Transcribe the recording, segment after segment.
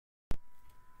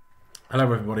Hello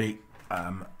everybody,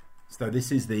 so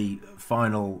this is the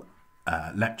final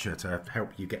lecture to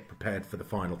help you get prepared for the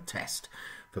final test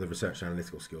for the Research and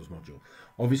Analytical Skills module.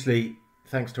 Obviously,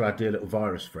 thanks to our dear little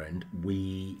virus friend,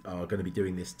 we are going to be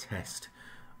doing this test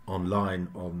online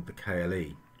on the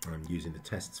KLE, using the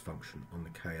tests function on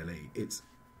the KLE. It's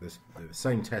the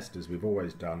same test as we've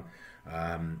always done,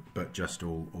 but just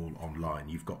all online.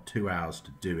 You've got 2 hours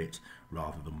to do it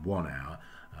rather than 1 hour.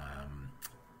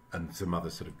 And some other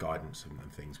sort of guidance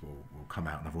and things will come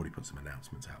out, and I've already put some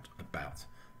announcements out about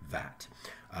that.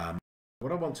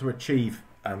 What I want to achieve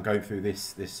going through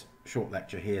this short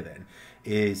lecture here then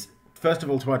is, first of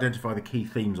all, to identify the key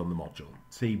themes on the module,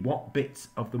 see what bits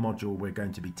of the module we're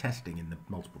going to be testing in the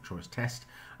multiple choice test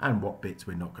and what bits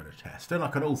we're not going to test. And I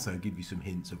can also give you some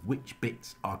hints of which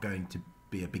bits are going to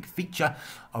be a big feature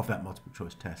of that multiple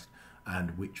choice test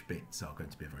and which bits are going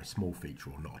to be a very small feature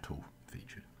or not at all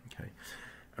featured. Okay.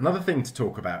 Another thing to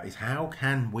talk about is how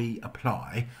can we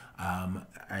apply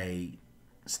a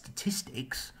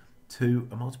statistics to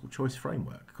a multiple choice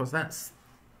framework, because that's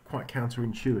quite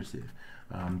counterintuitive.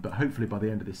 But hopefully by the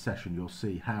end of this session you'll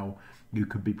see how you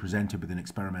could be presented with an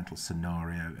experimental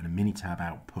scenario and a Minitab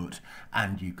output,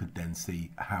 and you could then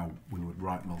see how we would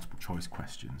write multiple choice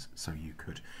questions so you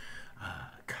could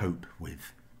cope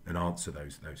with and answer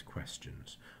those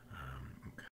questions.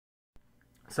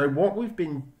 So what we've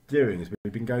been doing is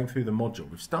we've been going through the module.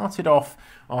 We've started off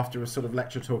after a sort of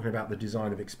lecture talking about the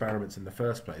design of experiments in the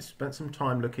first place, spent some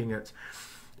time looking at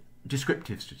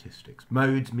descriptive statistics,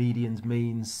 modes, medians,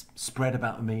 means, spread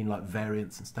about the mean like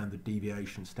variance and standard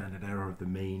deviation, standard error of the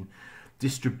mean,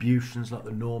 distributions like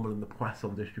the normal and the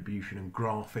Poisson distribution, and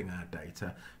graphing our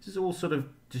data. This is all sort of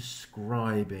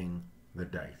describing the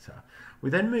data. We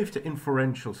then move to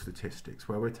inferential statistics,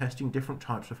 where we're testing different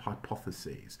types of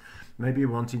hypotheses. Maybe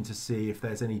we're wanting to see if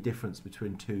there's any difference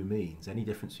between two means, any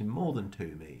difference in more than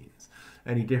two means,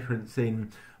 any difference in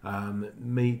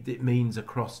means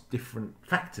across different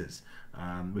factors.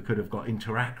 We could have got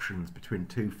interactions between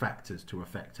two factors to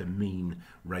affect a mean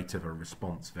rate of a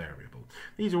response variable.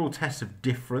 These are all tests of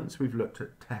difference. We've looked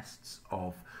at tests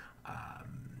of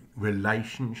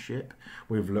relationship.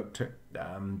 We've looked at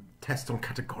tests on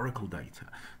categorical data.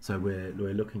 So we're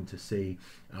looking to see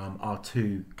are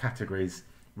two categories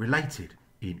related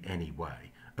in any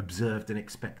way, observed and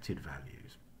expected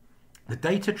values. The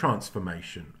data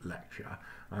transformation lecture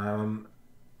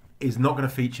is not going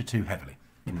to feature too heavily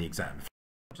in the exam.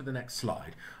 To the next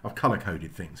slide, I've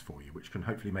color-coded things for you, which can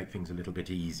hopefully make things a little bit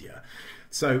easier.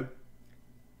 So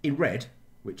in red,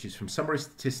 which is from summary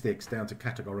statistics down to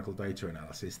categorical data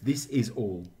analysis, this is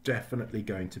all definitely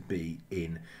going to be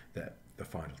in the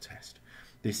final test.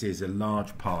 This is a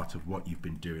large part of what you've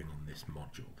been doing on this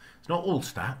module. It's not all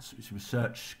stats, it's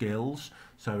research skills,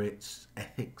 so it's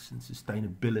ethics and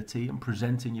sustainability, and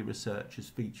presenting your research is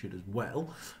featured as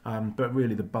well, but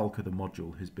really the bulk of the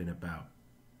module has been about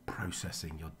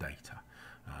processing your data.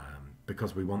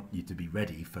 Because we want you to be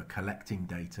ready for collecting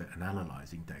data and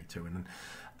analysing data and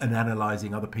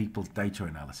analysing other people's data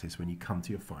analysis when you come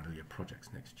to your final year projects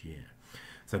next year.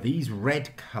 So these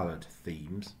red coloured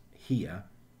themes here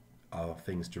are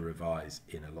things to revise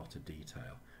in a lot of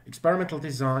detail. Experimental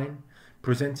design,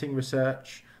 presenting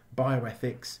research,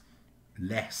 bioethics,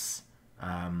 less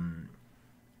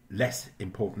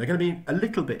important. They're going to be a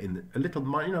little bit in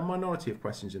minority of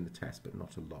questions in the test, but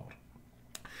not a lot.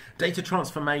 Data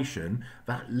transformation,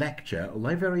 that lecture,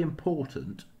 although very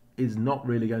important, is not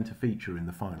really going to feature in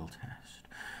the final test.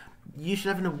 You should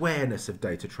have an awareness of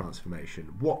data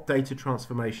transformation, what data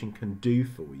transformation can do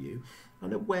for you,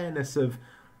 an awareness of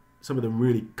some of the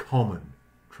really common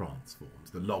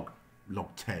transforms, the log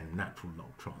 10 natural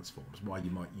log transforms, why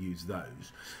you might use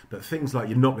those. But things like,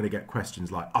 you're not going to get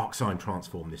questions like arcsine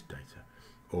transform this data,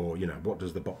 or what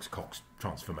does the Box-Cox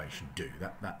transformation do,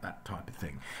 that type of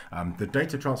thing. The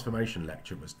data transformation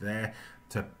lecture was there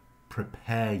to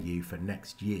prepare you for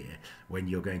next year, when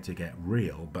you're going to get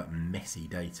real but messy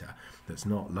data that's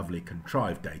not lovely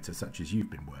contrived data such as you've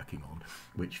been working on,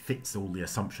 which fits all the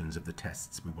assumptions of the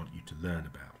tests we want you to learn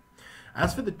about.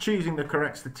 As for the choosing the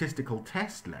correct statistical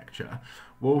test lecture,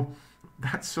 well,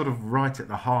 that's sort of right at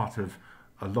the heart of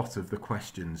a lot of the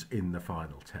questions in the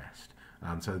final test.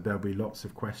 So there'll be lots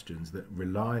of questions that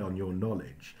rely on your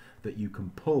knowledge that you can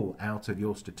pull out of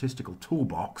your statistical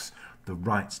toolbox, the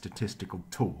right statistical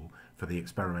tool for the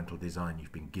experimental design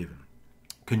you've been given.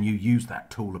 Can you use that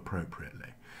tool appropriately?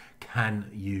 Can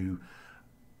you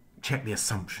check the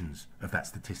assumptions of that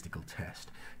statistical test?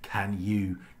 Can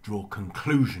you draw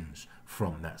conclusions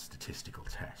from that statistical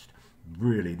test?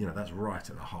 Really, that's right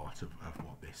at the heart of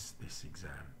what this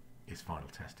exam, this final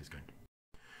test is going to be.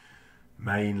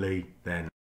 mainly then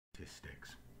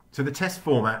statistics. So the test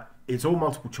format, it's all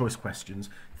multiple choice questions,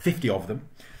 50 of them.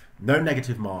 No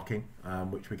negative marking,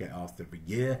 which we get asked every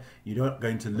year. You're not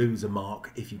going to lose a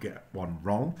mark if you get one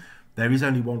wrong. There is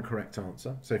only one correct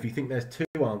answer. So if you think there's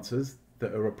two answers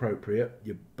that are appropriate,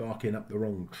 you're barking up the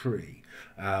wrong tree.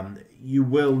 You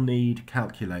will need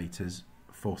calculators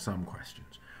for some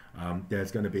questions.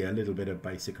 There's going to be a little bit of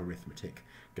basic arithmetic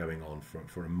going on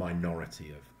for a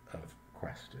minority of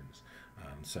questions.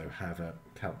 So have a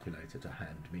calculator to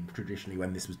hand. I mean, traditionally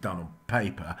when this was done on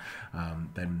paper,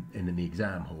 then in the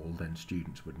exam hall, then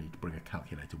students would need to bring a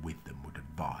calculator with them, would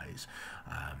advise.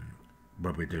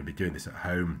 When we're going to be doing this at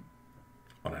home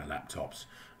on our laptops,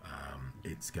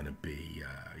 it's going to be,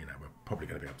 we're probably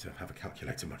going to be able to have a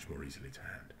calculator much more easily to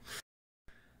hand.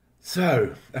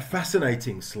 So, a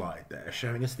fascinating slide there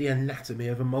showing us the anatomy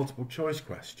of a multiple choice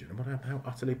question and how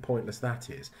utterly pointless that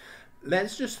is.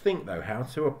 Let's just think, though, how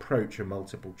to approach a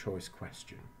multiple choice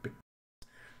question. Because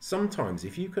sometimes,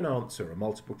 if you can answer a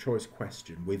multiple choice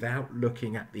question without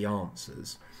looking at the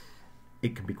answers,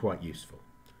 it can be quite useful.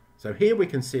 So here we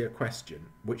can see a question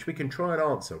which we can try and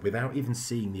answer without even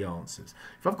seeing the answers.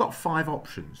 If I've got 5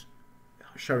 options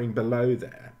showing below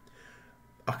there,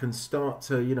 I can start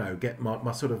to, get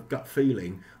my sort of gut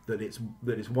feeling that it's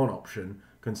one option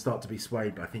can start to be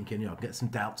swayed by thinking, get some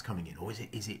doubts coming in. Or is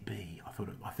it B?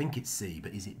 I think it's C,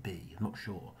 but is it B? I'm not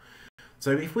sure.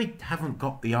 So if we haven't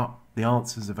got the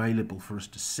answers available for us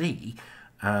to see,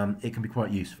 it can be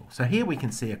quite useful. So here we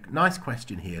can see a nice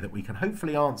question here that we can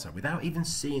hopefully answer without even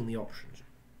seeing the options.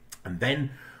 And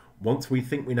then once we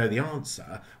think we know the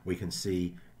answer, we can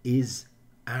see, is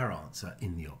our answer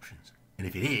in the options? And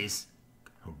if it is,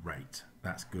 great,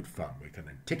 that's good fun. We can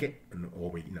then tick it, or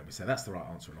we say that's the right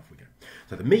answer, and off we go.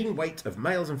 So the mean weight of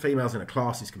males and females in a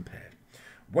class is compared.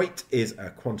 Weight is a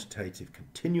quantitative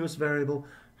continuous variable.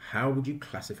 How would you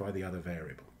classify the other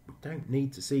variable? We don't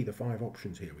need to see the 5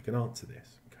 options here. We can answer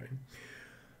this. Okay.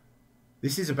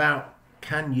 This is about,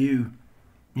 can you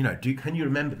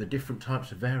remember the different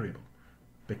types of variable?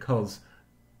 Because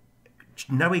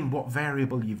knowing what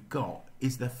variable you've got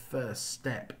is the first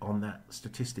step on that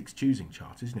statistics choosing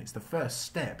chart, isn't it? It's the first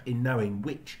step in knowing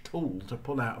which tool to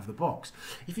pull out of the box.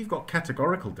 If you've got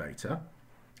categorical data,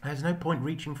 there's no point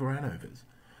reaching for ANOVAs.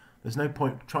 There's no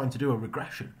point trying to do a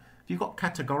regression. If you've got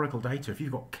categorical data, if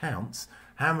you've got counts,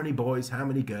 how many boys, how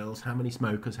many girls, how many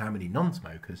smokers, how many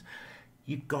non-smokers,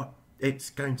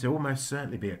 it's going to almost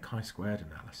certainly be a chi-squared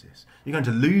analysis. You're going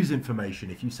to lose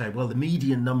information if you say, well, the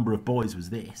median number of boys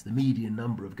was this, the median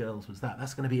number of girls was that.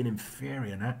 That's going to be an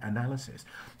inferior analysis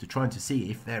to trying to see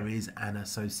if there is an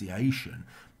association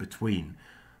between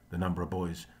the number of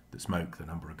boys that smoke, the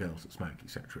number of girls that smoke,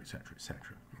 etc., etc., etc.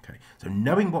 Okay, so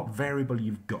knowing what variable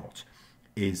you've got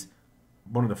is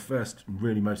one of the first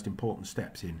really most important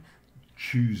steps in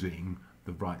choosing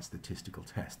the right statistical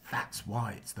test. That's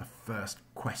why it's the first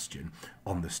question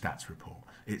on the stats report.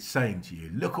 It's saying to you,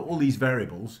 look at all these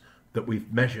variables that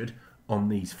we've measured on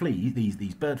these fleas,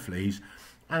 these bird fleas,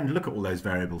 and look at all those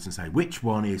variables and say which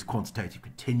one is quantitative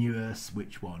continuous,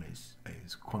 which one is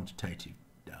quantitative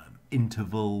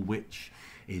interval, which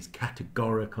is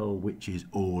categorical, which is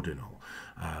ordinal.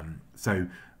 So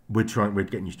we're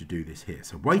getting you to do this here.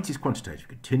 So weight is quantitative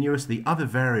continuous. The other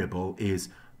variable is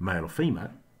male or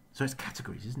female. So it's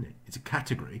categories, isn't it? It's a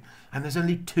category, and there's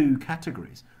only 2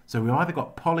 categories. So we've either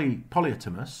got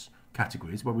polyatomous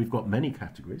categories, where we've got many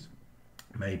categories,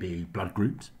 maybe blood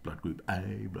groups, blood group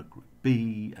A, blood group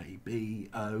B, A, B,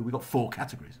 O. We've got 4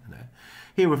 categories in there.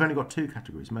 Here we've only got 2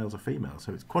 categories, males or females.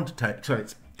 So it's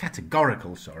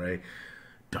categorical,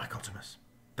 dichotomous.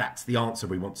 That's the answer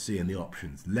we want to see in the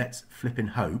options. Let's flip and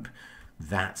hope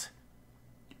that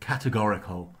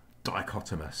categorical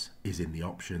dichotomous is in the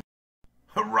options.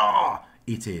 Hurrah!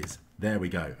 It is. There we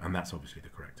go. And that's obviously the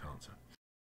correct answer.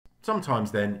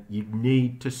 Sometimes then you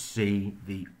need to see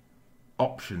the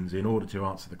options in order to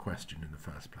answer the question in the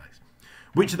first place.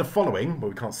 Which of the following, well,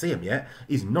 we can't see them yet,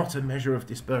 is not a measure of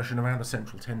dispersion around a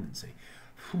central tendency?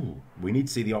 We need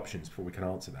to see the options before we can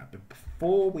answer that. But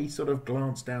before we sort of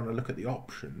glance down and look at the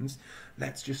options,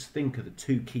 let's just think of the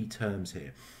 2 key terms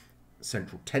here.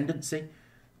 Central tendency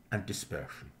and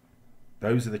dispersion.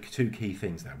 Those are the 2 key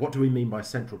things there. What do we mean by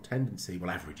central tendency?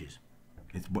 Well, averages.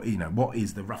 It's what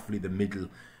is roughly the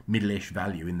middle-ish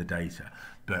value in the data.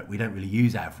 But we don't really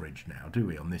use average now, do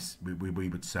we? On this, we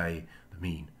would say the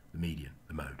mean, the median,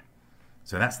 the mode.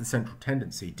 So that's the central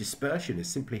tendency. Dispersion is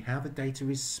simply how the data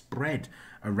is spread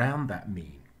around that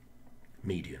mean,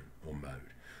 median, or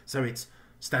mode. So it's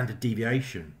standard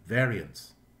deviation,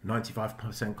 variance,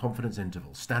 95% confidence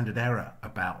interval, standard error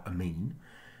about a mean.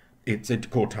 It's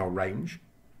interquartile range,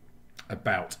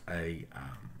 about a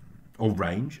or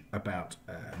range about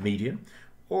a median,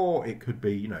 or it could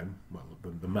be, you know, well,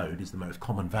 the mode is the most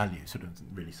common value, so it doesn't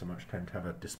really so much tend to have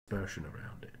a dispersion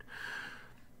around it.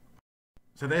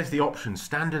 So there's the option,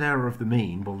 standard error of the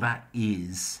mean. Well, that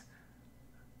is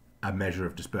a measure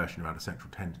of dispersion around a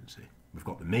central tendency. We've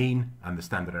got the mean, and the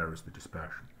standard error is the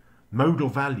dispersion. Modal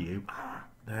value,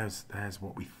 there's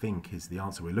what we think is the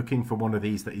answer. We're looking for one of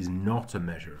these that is not a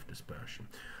measure of dispersion.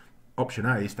 Option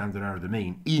A, standard error of the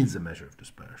mean, is a measure of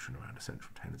dispersion around a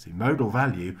central tendency. Modal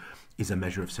value is a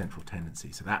measure of central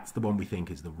tendency. So that's the one we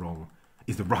think is the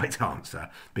right answer,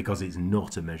 because it's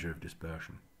not a measure of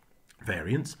dispersion.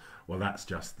 Variance, well, that's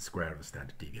just the square of the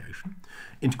standard deviation.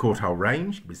 Interquartile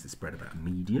range is the spread about a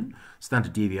median.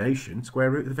 Standard deviation, square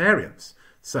root of the variance.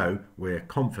 So we're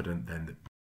confident then that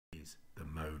B is the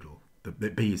modal,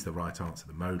 that B is the right answer.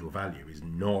 The modal value is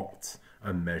not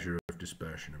a measure of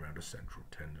dispersion around a central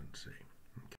tendency.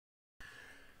 Okay.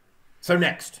 So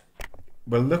next,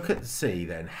 we'll look at C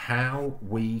then, how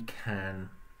we can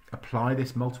apply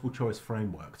this multiple choice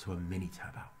framework to a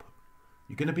Minitab output.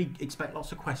 You're going to expect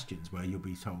lots of questions where you'll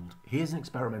be told, here's an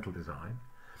experimental design,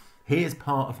 here's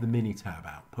part of the Minitab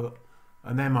output,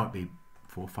 and there might be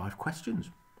 4 or 5 questions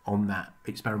on that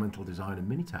experimental design and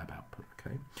Minitab output.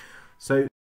 Okay, so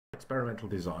experimental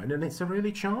design, and it's a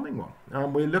really charming one.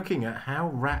 We're looking at how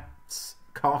rats'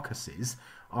 carcasses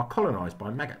are colonised by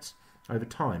maggots over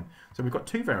time. So we've got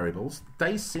 2 variables,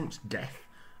 days since death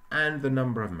and the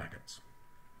number of maggots.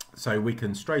 So we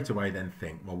can straight away then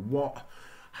think, well, what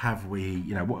have we,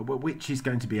 you know, which is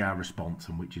going to be our response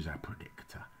and which is our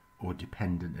predictor, or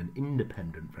dependent and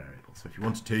independent variables. So if you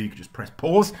wanted to, you could just press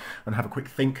pause and have a quick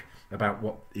think about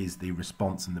what is the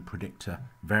response and the predictor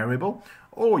variable,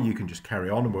 or you can just carry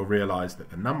on and we'll realise that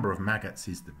the number of maggots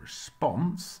is the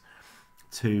response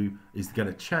is going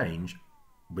to change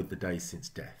with the days since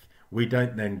death. We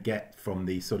don't then get from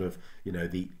the sort of, you know,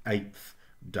 the 8th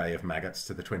day of maggots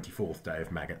to the 24th day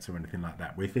of maggots or anything like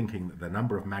that. We're thinking that the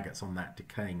number of maggots on that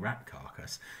decaying rat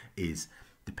carcass is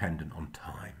dependent on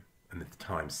time, and the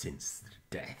time since the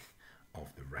death of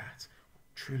the rat.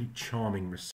 Truly charming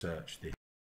research this.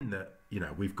 That, you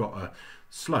know, we've got a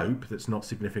slope that's not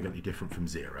significantly different from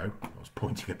 0. I was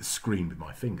pointing at the screen with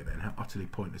my finger then, how utterly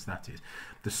pointless that is.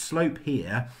 The slope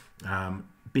here,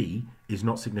 B, is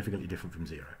not significantly different from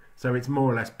 0. So it's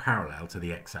more or less parallel to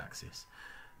the x-axis.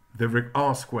 The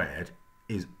r squared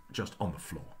is just on the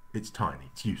floor. It's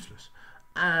tiny, it's useless.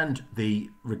 And the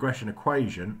regression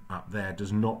equation up there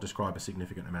does not describe a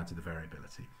significant amount of the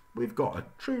variability. We've got a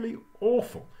truly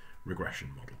awful regression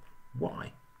model.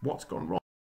 Why? What's gone wrong?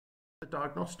 The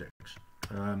diagnostics.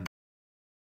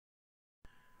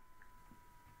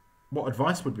 What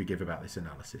advice would we give about this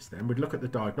analysis then? We'd look at the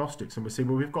diagnostics and we'd see,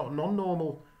 well, we've got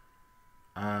non-normal,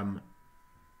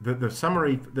 the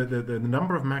summary, the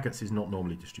number of maggots is not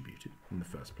normally distributed in the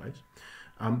first place.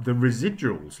 The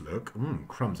residuals look,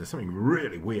 crumbs, there's something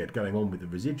really weird going on with the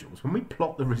residuals. When we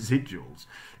plot the residuals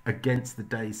against the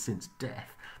days since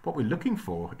death, what we're looking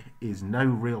for is no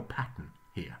real pattern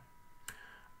here.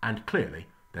 And clearly,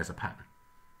 there's a pattern.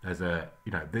 There's a,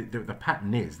 you know, the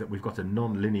pattern is that we've got a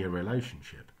non-linear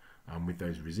relationship with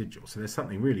those residuals. So there's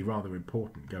something really rather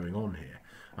important going on here.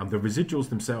 The residuals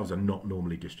themselves are not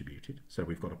normally distributed, so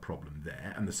we've got a problem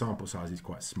there, and the sample size is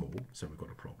quite small, so we've got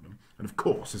a problem. And of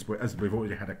course, as we've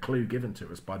already had a clue given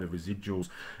to us by the residuals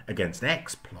against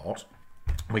X plot,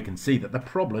 we can see that the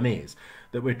problem is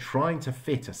that we're trying to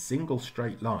fit a single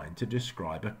straight line to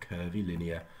describe a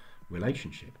curvilinear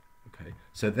relationship. Okay,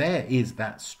 so there is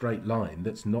that straight line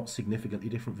that's not significantly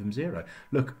different from 0.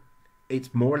 Look,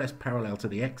 it's more or less parallel to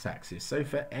the x-axis, so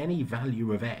for any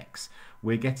value of x,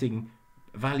 we're getting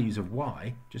values of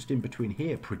y just in between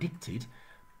here predicted,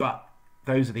 but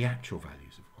those are the actual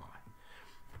values of y.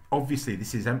 Obviously,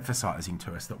 this is emphasizing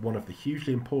to us that one of the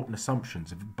hugely important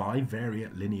assumptions of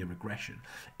bivariate linear regression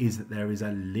is that there is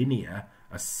a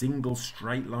single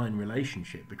straight line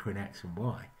relationship between x and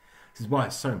y. This is why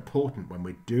it's so important when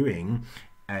we're doing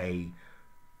a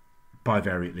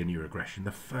bivariate linear regression.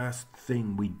 The first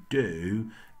thing we do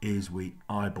is we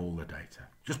eyeball the data.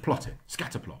 Just plot it,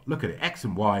 scatter plot, look at it, x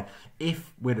and y.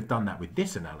 If we'd have done that with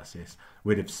this analysis,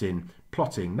 we'd have seen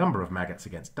plotting number of maggots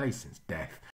against days since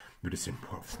death. We'd have seen,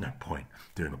 well, there's no point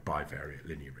doing a bivariate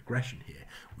linear regression here.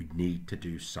 We need to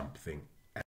do something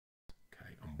else.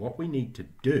 Okay? And what we need to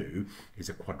do is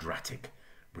a quadratic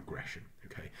regression.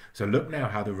 Okay, so look now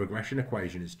how the regression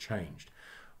equation has changed.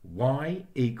 Y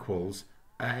equals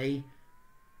A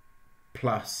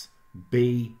plus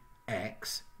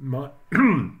BX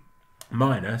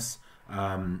minus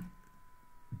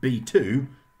B2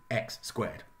 x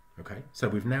squared. Okay, so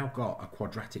we've now got a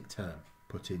quadratic term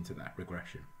put into that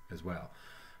regression as well.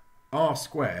 R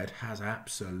squared has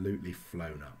absolutely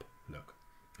flown up. Look,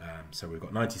 so we've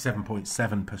got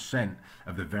 97.7%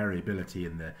 of the variability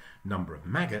in the number of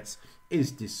maggots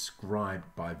is described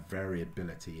by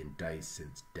variability in days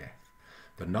since death.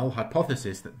 The null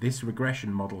hypothesis that this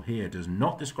regression model here does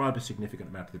not describe a significant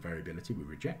amount of the variability we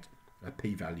reject. A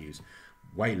p-values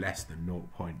way less than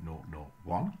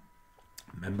 0.001.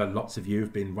 Remember, lots of you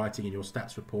have been writing in your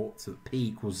stats reports that p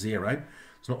equals 0.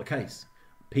 It's not the case.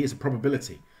 P is a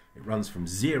probability. It runs from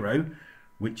 0,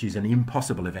 which is an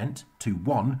impossible event, to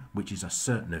 1, which is a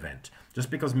certain event.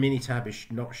 Just because Minitab is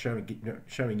not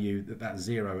showing you that that's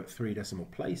 0 at 3 decimal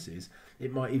places,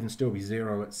 it might even still be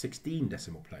 0 at 16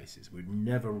 decimal places. We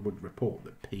never would report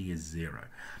that p is 0.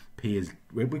 P is,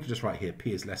 we could just write here,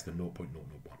 p is less than 0.001.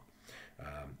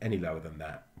 Any lower than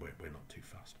that, we're not too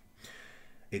fast.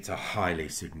 It's a highly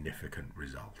significant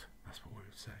result. That's what we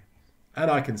would say.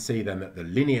 And I can see then that the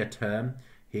linear term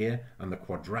here and the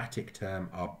quadratic term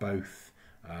are both,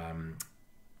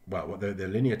 well, the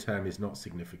linear term is not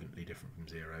significantly different from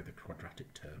 0. The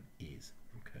quadratic term is.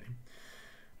 Okay.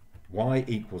 Y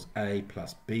equals a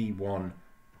plus b1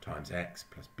 times x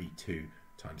plus b2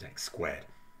 times x squared.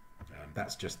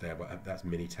 That's just there. That's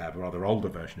Minitab, a rather older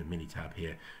version of Minitab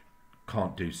here.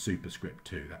 Can't do superscript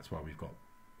 2. That's why we've got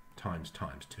times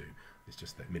 2. It's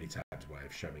just that Minitab's way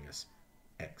of showing us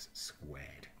x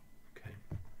squared. Okay.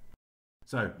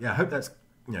 So yeah, I hope that's,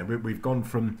 you know, we've gone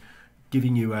from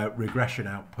giving you a regression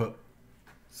output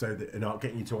so that, and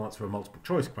getting you to answer a multiple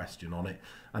choice question on it,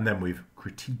 and then we've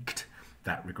critiqued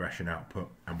that regression output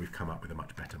and we've come up with a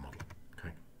much better model.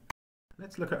 Okay.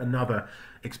 Let's look at another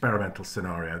experimental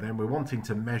scenario. Then we're wanting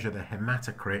to measure the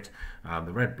hematocrit,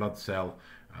 the red blood cell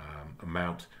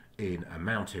amount in a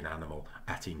mountain animal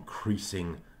at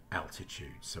increasing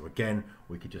altitude. So again,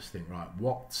 we could just think, right,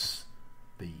 what's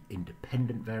the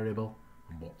independent variable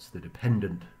and what's the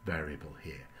dependent variable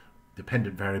here?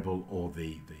 Dependent variable or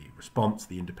the response,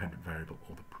 the independent variable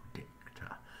or the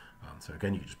predictor. So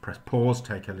again, you can just press pause,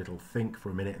 take a little think for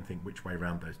a minute and think which way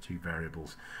around those two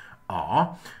variables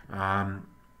are.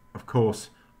 Of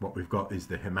course, what we've got is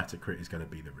the hematocrit is going to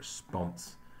be the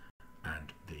response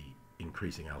and the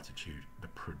increasing altitude, the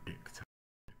predictor.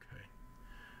 Okay,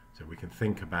 so we can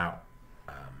think about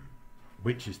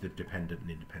which is the dependent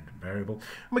and independent variable.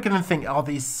 And we can then think, are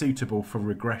these suitable for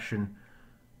regression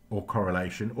or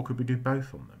correlation, or could we do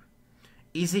both on them?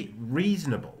 Is it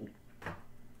reasonable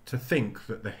to think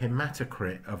that the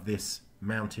hematocrit of this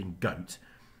mountain goat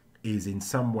is in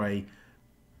some way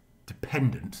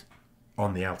dependent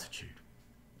on the altitude?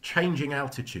 Changing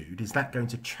altitude, is that going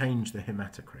to change the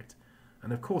hematocrit?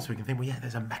 And of course we can think, well, yeah,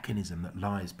 there's a mechanism that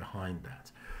lies behind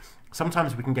that.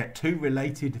 Sometimes we can get two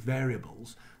related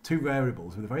variables, two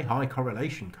variables with a very high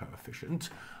correlation coefficient,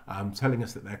 telling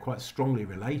us that they're quite strongly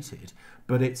related,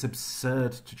 but it's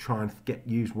absurd to try and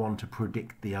use one to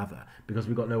predict the other because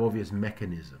we've got no obvious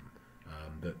mechanism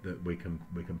that we can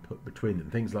put between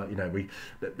them. Things like, you know,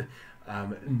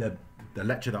 in the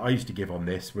lecture that I used to give on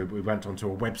this, we went onto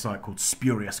a website called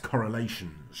Spurious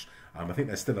Correlations. I think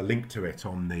there's still a link to it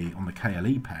on the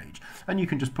KLE page, and you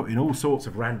can just put in all sorts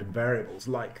of random variables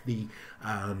like the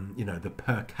you know, the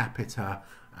per capita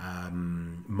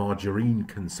margarine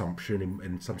consumption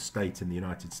in some state in the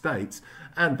United States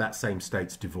and that same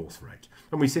state's divorce rate,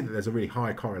 and we see that there's a really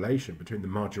high correlation between the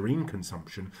margarine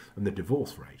consumption and the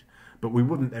divorce rate. But we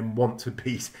wouldn't then want to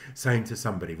be saying to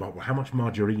somebody, right, well, how much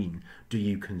margarine do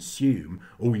you consume?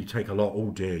 Oh, you take a lot.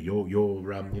 Oh dear, your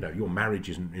you know, your marriage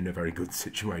isn't in a very good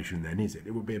situation then, is it?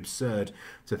 It would be absurd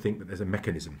to think that there's a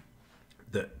mechanism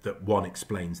that one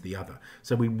explains the other.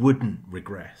 So we wouldn't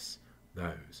regress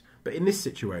those. But in this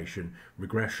situation,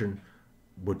 regression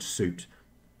would suit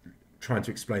trying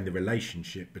to explain the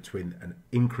relationship between an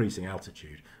increasing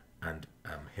altitude and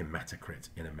hematocrit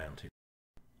in a mountain.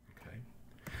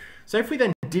 So if we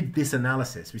then did this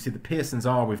analysis, we see the Pearson's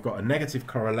R, we've got a negative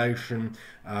correlation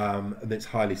that's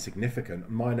highly significant,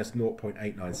 minus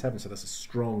 0.897, so that's a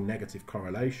strong negative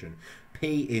correlation.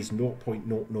 P is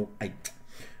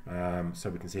 0.008, so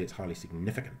we can see it's highly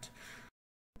significant.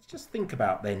 Let's just think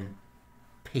about then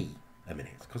P a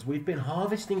minute, because we've been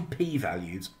harvesting P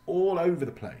values all over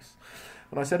the place.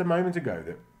 And I said a moment ago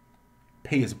that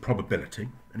P is a probability,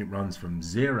 and it runs from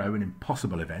 0, an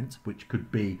impossible event, which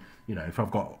could be, you know, if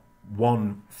I've got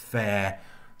one fair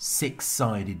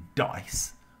six-sided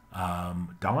dice,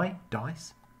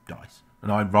 dice,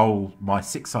 and I roll my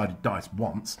six-sided dice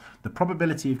once, the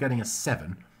probability of getting a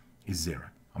 7 is 0.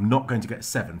 I'm not going to get a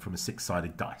 7 from a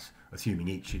six-sided dice, assuming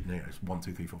each, you know, is 1,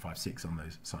 2, 3, 4, 5, 6 on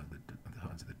those sides of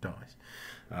the dice.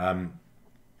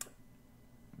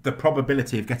 the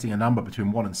probability of getting a number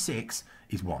between 1 and 6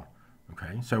 is 1.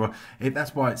 Okay, so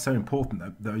that's why it's so important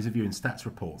that those of you in stats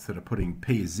reports that are putting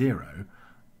p as 0,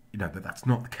 you know, that's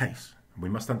not the case. We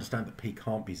must understand that p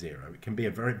can't be 0. It can be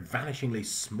a very vanishingly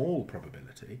small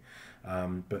probability,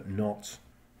 but not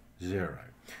 0.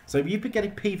 So you've been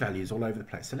getting p-values all over the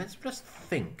place. So let's just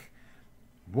think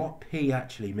what p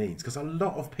actually means, because a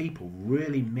lot of people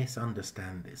really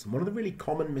misunderstand this. And one of the really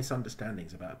common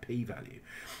misunderstandings about a p-value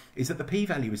is that the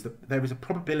p-value is that there is a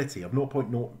probability of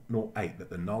 0.008 that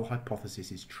the null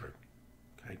hypothesis is true.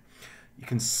 Okay, you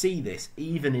can see this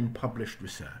even in published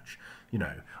research, you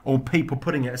know, or people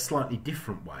putting it a slightly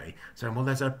different way, saying, well,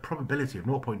 there's a probability of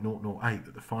 0.008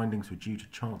 that the findings were due to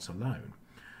chance alone.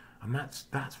 And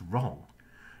that's wrong,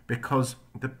 because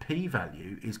the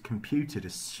p-value is computed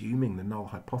assuming the null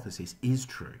hypothesis is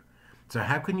true. So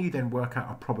how can you then work out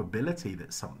a probability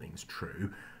that something's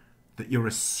true that you're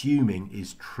assuming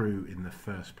is true in the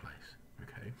first place?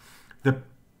 Okay,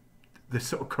 the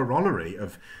sort of corollary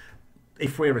of,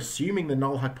 if we're assuming the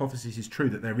null hypothesis is true,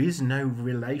 that there is no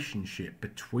relationship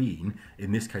between,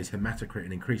 in this case, hematocrit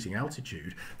and increasing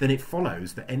altitude, then it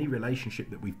follows that any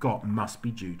relationship that we've got must be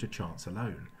due to chance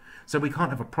alone. So we can't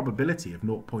have a probability of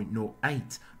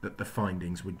 0.08 that the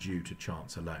findings were due to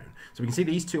chance alone. So we can see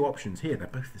these two options here, they're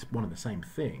both one and the same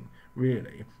thing,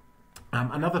 really.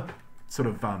 Another sort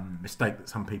of mistake that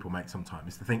some people make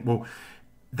sometimes is to think, well,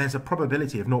 there's a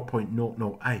probability of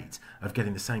 0.008 of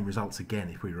getting the same results again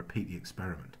if we repeat the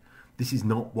experiment. This is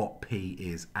not what p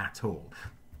is at all.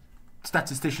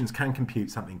 Statisticians can compute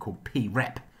something called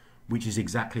p-rep, which is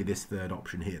exactly this third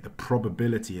option here, the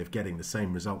probability of getting the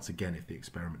same results again if the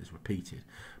experiment is repeated.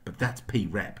 But that's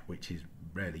p-rep, which is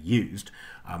rarely used.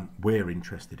 We're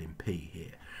interested in p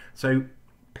here. So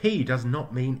p does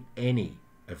not mean any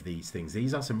of these things.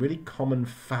 These are some really common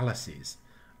fallacies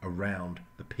around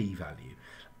the p-value.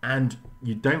 And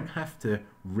you don't have to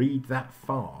read that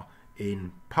far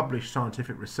in published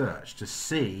scientific research to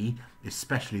see,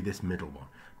 especially this middle one,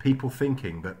 people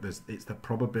thinking that it's the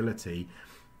probability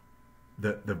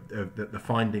that the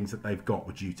findings that they've got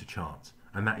were due to chance.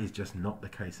 And that is just not the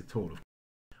case at all.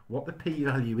 What the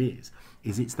p-value is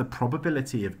it's the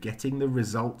probability of getting the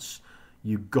results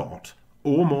you got,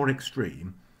 or more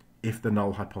extreme, if the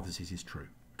null hypothesis is true.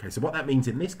 Okay, so what that means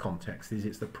in this context is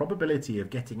it's the probability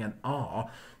of getting an R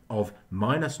of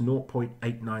minus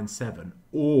 0.897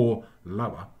 or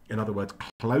lower, in other words,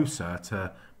 closer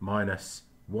to minus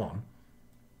 1.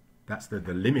 That's the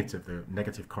limit of the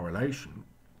negative correlation.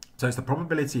 So it's the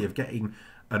probability of getting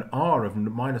an R of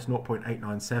minus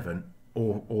 0.897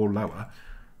 or lower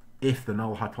if the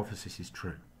null hypothesis is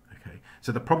true. Okay,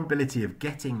 so the probability of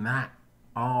getting that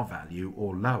R value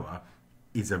or lower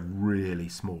is a really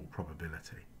small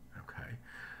probability. Okay,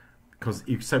 because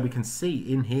so we can see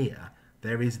in here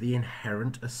there is the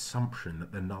inherent assumption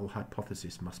that the null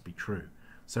hypothesis must be true.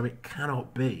 So it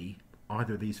cannot be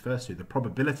either of these first two. The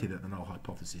probability that the null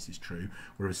hypothesis is true,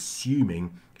 we're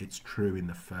assuming it's true in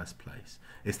the first place.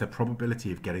 It's the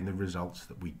probability of getting the results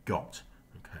that we got.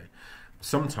 Okay,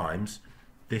 sometimes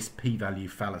this p-value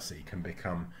fallacy can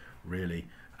become really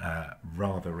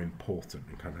rather important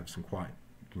and can have some quite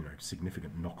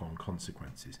significant knock-on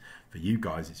consequences. For you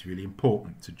guys, it's really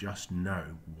important to just know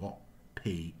what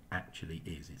p actually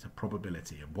is. It's a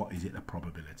probability, and what is it a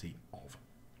probability of?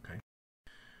 Okay.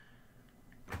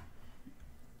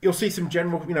 You'll see some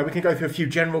general, we can go through a few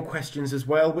general questions as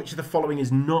well. Which of the following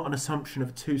is not an assumption of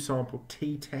a two-sample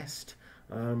t-test?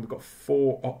 We've got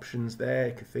 4 options there.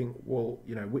 You could think, well,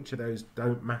 which of those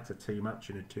don't matter too much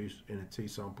in a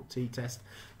two-sample t-test?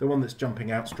 The one that's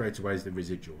jumping out straight away is the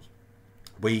residuals.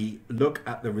 We look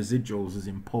at the residuals as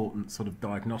important sort of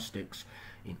diagnostics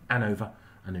in ANOVA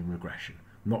and in regression.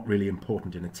 Not really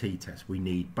important in a t-test. We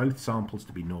need both samples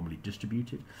to be normally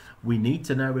distributed. We need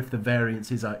to know if the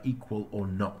variances are equal or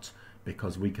not,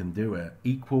 because we can do a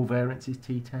equal variances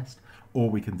t-test, or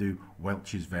we can do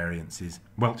Welch's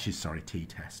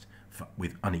t-test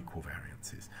with unequal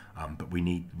variances. But we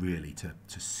need really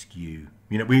to skew.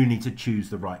 We need to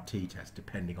choose the right t-test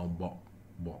depending on what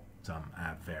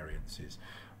our variances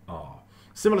are.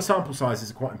 Similar sample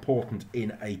sizes are quite important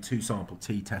in a two-sample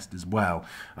t-test as well,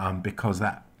 because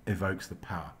that evokes the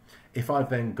power. If I've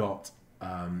then got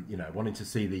wanting to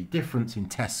see the difference in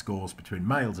test scores between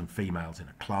males and females in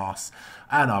a class,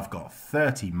 and I've got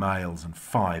 30 males and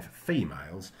 5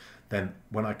 females, then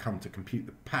when I come to compute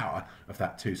the power of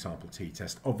that two-sample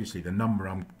t-test, obviously the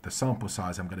sample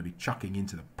size I'm going to be chucking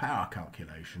into the power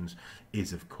calculations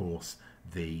is, of course,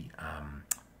 the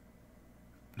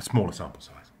smaller sample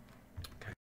size.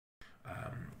 Okay.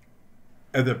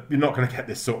 You're not going to get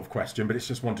this sort of question, but it's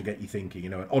just one to get you thinking.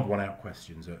 And odd one out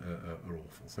questions are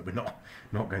awful, so we're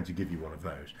not going to give you one of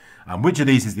those. Which of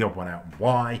these is the odd one out and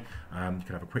why? You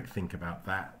can have a quick think about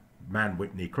that. Mann,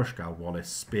 Whitney, Crushgall, Wallace,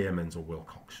 Spearman's or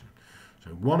Wilcoxon.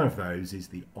 So one of those is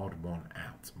the odd one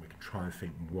out, and we can try and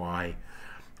think why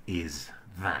is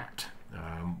that.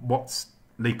 What's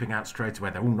leaping out straight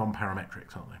away? They're all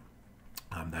non-parametrics, aren't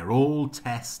they? They're all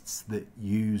tests that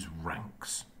use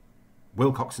ranks.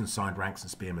 Wilcoxon's signed ranks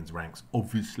and Spearman's ranks,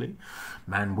 obviously.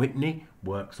 Mann Whitney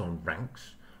works on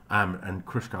ranks, and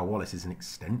Crushgall Wallace is an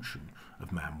extension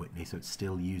of Mann Whitney, so it's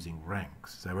still using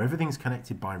ranks. So everything's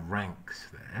connected by ranks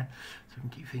there. So we can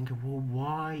keep thinking, well,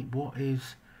 why? What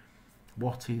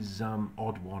is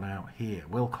odd one out here?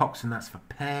 Wilcoxon, that's for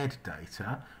paired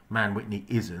data. Mann Whitney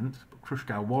isn't, but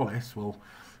Crushgall Wallace, well,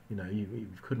 you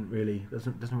couldn't really,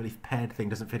 doesn't really, paired thing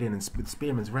doesn't fit in. And with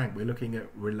Spearman's rank, we're looking at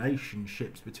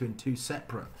relationships between two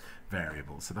separate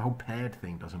variables, so the whole paired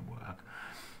thing doesn't work.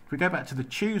 If we go back to the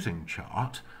choosing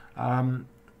chart,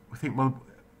 we think, well,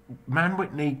 Mann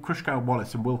Whitney, Crushgall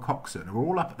Wallace and Wilcoxon are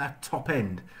all up at that top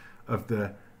end of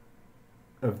the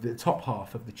top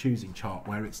half of the choosing chart,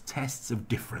 where it's tests of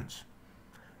difference.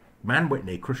 Mann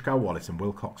Whitney, Crushgall Wallace and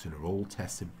Wilcoxon are all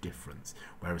tests of difference,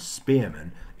 whereas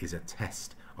Spearman is a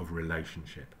test of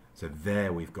relationship. So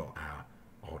there we've got our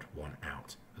odd one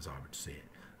out, as I would see it.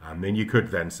 Then you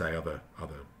could then say other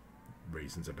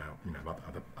reasons about,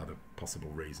 other possible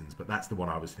reasons, but that's the one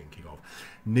I was thinking of.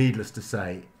 Needless to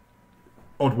say,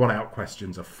 odd one out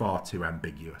questions are far too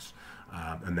ambiguous,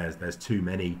 and there's too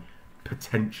many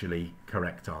potentially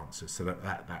correct answers, so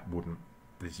that wouldn't,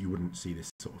 you wouldn't see this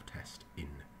sort of test in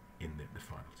the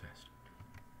final test.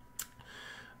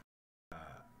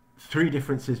 Three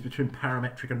differences between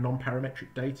parametric and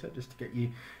non-parametric data, just to get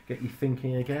you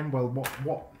thinking again. Well,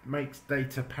 what makes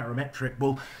data parametric?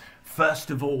 Well, first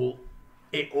of all,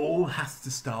 it all has to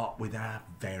start with our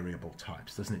variable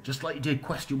types, doesn't it? Just like you did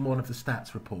question 1 of the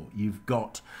stats report. You've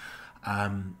got,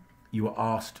 you were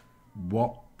asked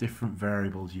what different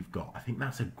variables you've got. I think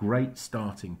that's a great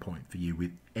starting point for you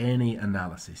with any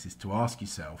analysis, is to ask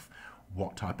yourself,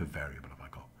 what type of variable have I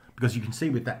got? Because you can see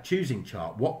with that choosing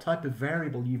chart, what type of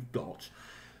variable you've got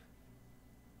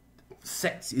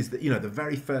is that, the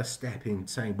very first step in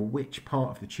saying, well, which part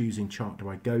of the choosing chart do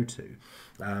I go to?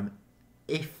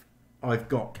 If I've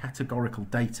got categorical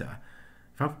data,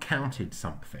 if I've counted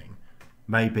something,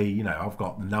 maybe, I've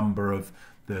got the number of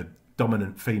the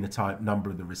dominant phenotype, number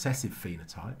of the recessive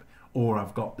phenotype, or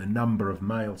I've got the number of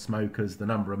male smokers, the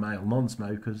number of male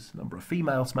non-smokers, number of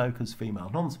female smokers, female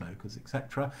non-smokers,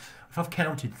 etc. If I've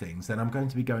counted things, then I'm going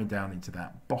to be going down into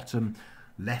that bottom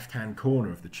left-hand corner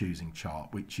of the choosing chart,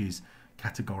 which is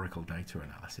categorical data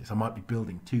analysis. I might be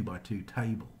building 2x2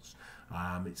 tables.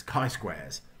 It's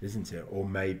chi-squares, isn't it? Or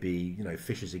maybe,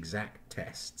 Fisher's exact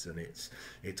tests, and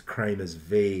it's Kramer's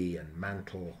V and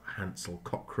Mantle, Hansel,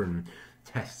 Cochrane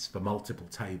tests for multiple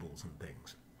tables and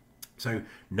things. So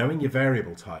knowing your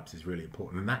variable types is really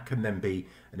important, and that can then be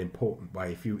an important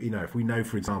way. If if we know,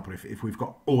 for example, if we've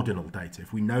got ordinal data,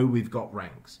 if we know we've got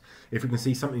ranks, if we can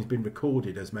see something's been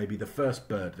recorded as maybe the first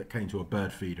bird that came to a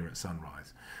bird feeder at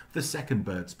sunrise, the second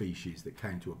bird species that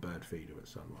came to a bird feeder at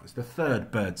sunrise, the third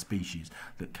bird species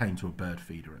that came to a bird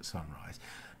feeder at sunrise,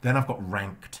 then I've got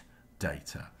ranked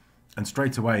data. And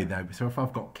straight away, though, so if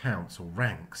I've got counts or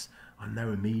ranks, I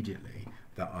know immediately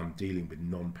that I'm dealing with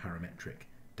non-parametric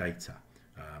data.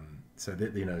 So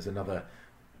that, there's another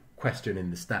question in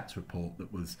the stats report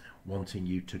that was wanting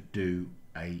you to do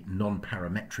a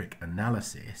non-parametric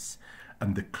analysis,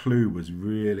 and the clue was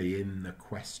really in the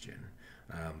question,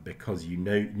 because you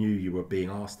knew you were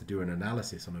being asked to do an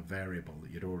analysis on a variable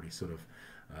that you'd already sort of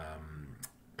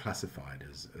classified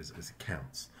as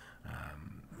counts.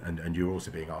 And you're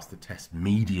also being asked to test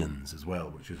medians as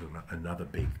well, which is another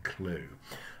big clue.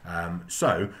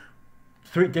 So,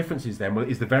 three differences then. Well,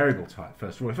 is the variable type,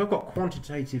 first of all. If I've got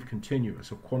quantitative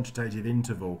continuous or quantitative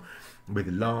interval with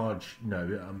large,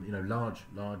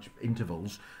 large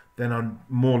intervals, then I'm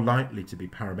more likely to be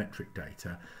parametric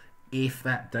data if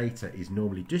that data is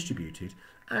normally distributed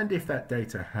and if that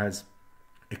data has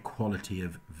equality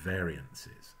of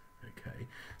variances. Okay,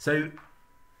 so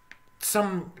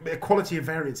some equality of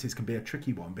variances can be a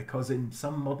tricky one, because in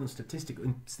some modern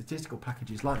statistical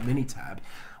packages like Minitab,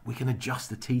 we can adjust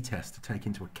the t-test to take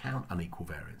into account unequal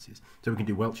variances. So we can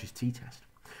do Welch's t-test.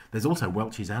 There's also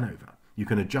Welch's ANOVA. You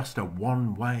can adjust a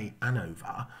one-way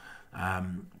ANOVA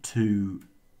to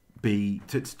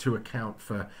account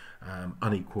for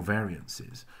unequal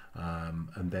variances,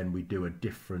 and then we do a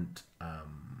different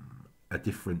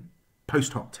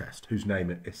post hoc test whose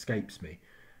name escapes me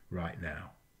right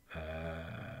now.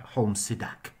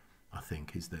 Holmes-Sidak, I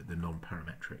think, is the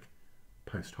non-parametric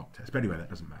post hoc test. But anyway, that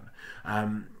doesn't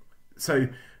matter. So,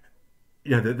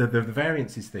 you know, the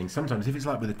variances thing, sometimes if it's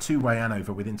like with a two-way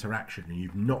ANOVA with interaction and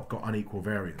you've not got unequal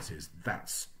variances,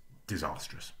 that's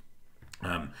disastrous.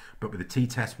 But with a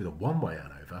t-test with a one-way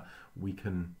ANOVA, we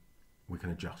can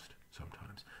adjust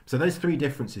sometimes. So those three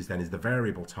differences then is the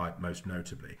variable type most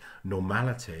notably.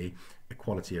 Normality,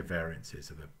 equality of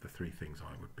variances are the three things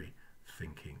I would be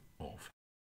thinking of.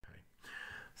 Okay.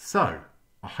 So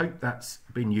I hope that's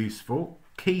been useful.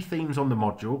 Key themes on the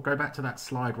module. Go back to that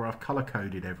slide where I've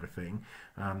color-coded everything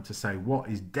to say what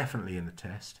is definitely in the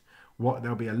test, what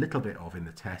there'll be a little bit of in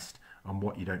the test, and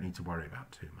what you don't need to worry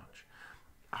about too much.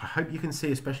 I hope you can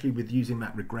see, especially with using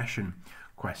that regression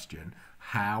question,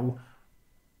 how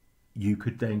you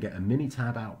could then get a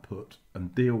Minitab output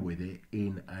and deal with it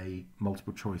in a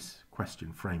multiple choice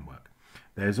question framework.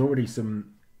 There's already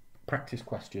some practice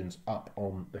questions up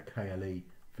on the KLE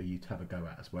for you to have a go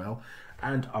at as well,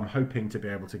 and I'm hoping to be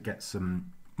able to get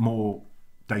some more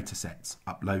data sets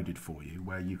uploaded for you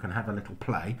where you can have a little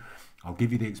play. I'll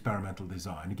give you the experimental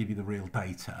design and give you the real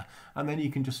data, and then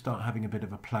you can just start having a bit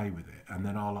of a play with it, and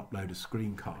then I'll upload a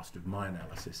screencast of my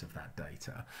analysis of that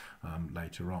data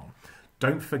later on.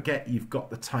 Don't forget you've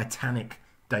got the Titanic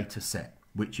data set,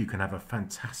 which you can have a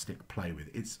fantastic play with.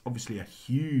 It's obviously a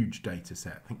huge data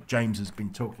set. I think James has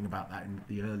been talking about that in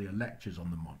the earlier lectures on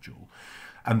the module.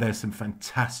 And there's some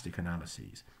fantastic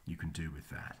analyses you can do with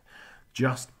that.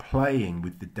 Just playing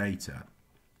with the data.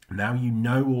 Now you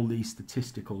know all these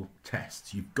statistical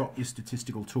tests. You've got your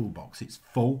statistical toolbox. It's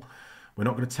full. We're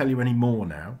not going to tell you any more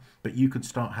now, but you could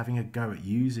start having a go at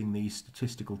using these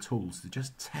statistical tools to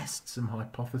just test some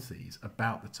hypotheses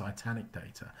about the Titanic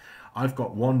data. I've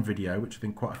got one video, which I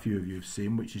think quite a few of you have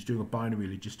seen, which is doing a binary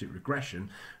logistic regression,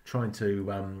 trying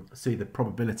to see the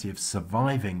probability of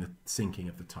surviving the sinking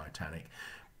of the Titanic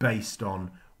based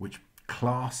on which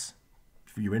class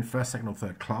you're in, first, second or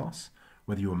third class,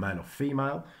 whether you were male or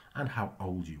female, and how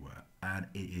old you were. And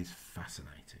it is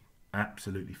fascinating.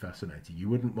 Absolutely fascinating. You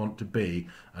wouldn't want to be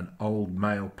an old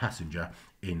male passenger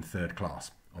in third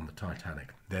class on the Titanic.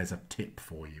 There's a tip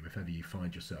for you if ever you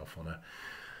find yourself on a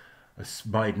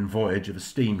maiden voyage of a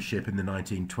steamship in the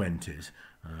 1920s.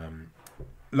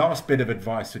 Last bit of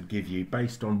advice I'd give you,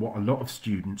 based on what a lot of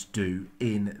students do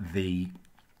in the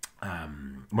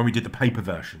when we did the paper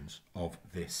versions of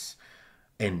this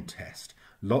end test.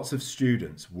 Lots of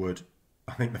students would,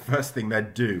 I think the first thing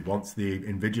they'd do once the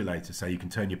invigilator say you can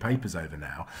turn your papers over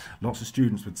now, lots of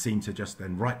students would seem to just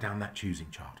then write down that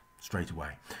choosing chart straight away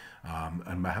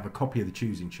and have a copy of the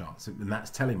choosing charts, and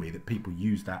that's telling me that people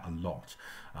use that a lot,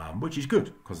 which is good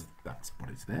because that's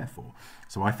what it's there for.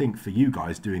 So I think for you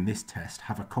guys doing this test,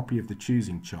 have a copy of the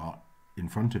choosing chart in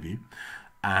front of you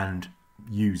and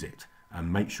use it.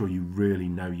 And make sure you really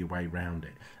know your way around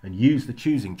it. And use the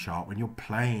choosing chart when you're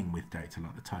playing with data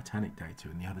like the Titanic data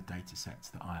and the other data sets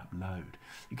that I upload.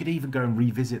 You could even go and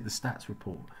revisit the stats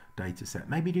report data set.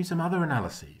 Maybe do some other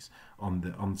analyses on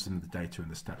some of the data in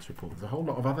the stats report. There's a whole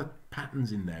lot of other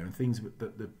patterns in there and things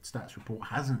that the stats report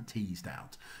hasn't teased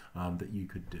out that you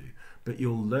could do. But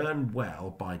you'll learn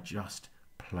well by just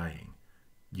playing.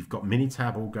 You've got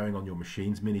Minitab all going on your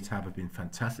machines. Minitab have been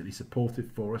fantastically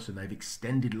supportive for us, and they've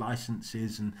extended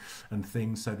licenses and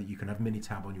things so that you can have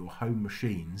Minitab on your home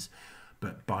machines.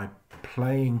 But by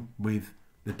playing with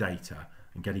the data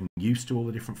and getting used to all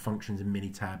the different functions in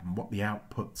Minitab and what the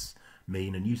outputs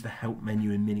mean, and use the help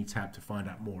menu in Minitab to find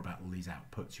out more about all these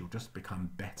outputs, you'll just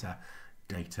become better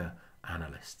data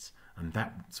analysts. And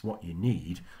that's what you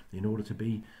need in order to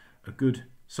be a good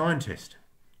scientist.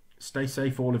 Stay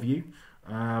safe, all of you.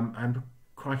 And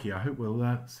crikey, I hope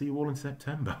we'll see you all in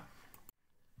September.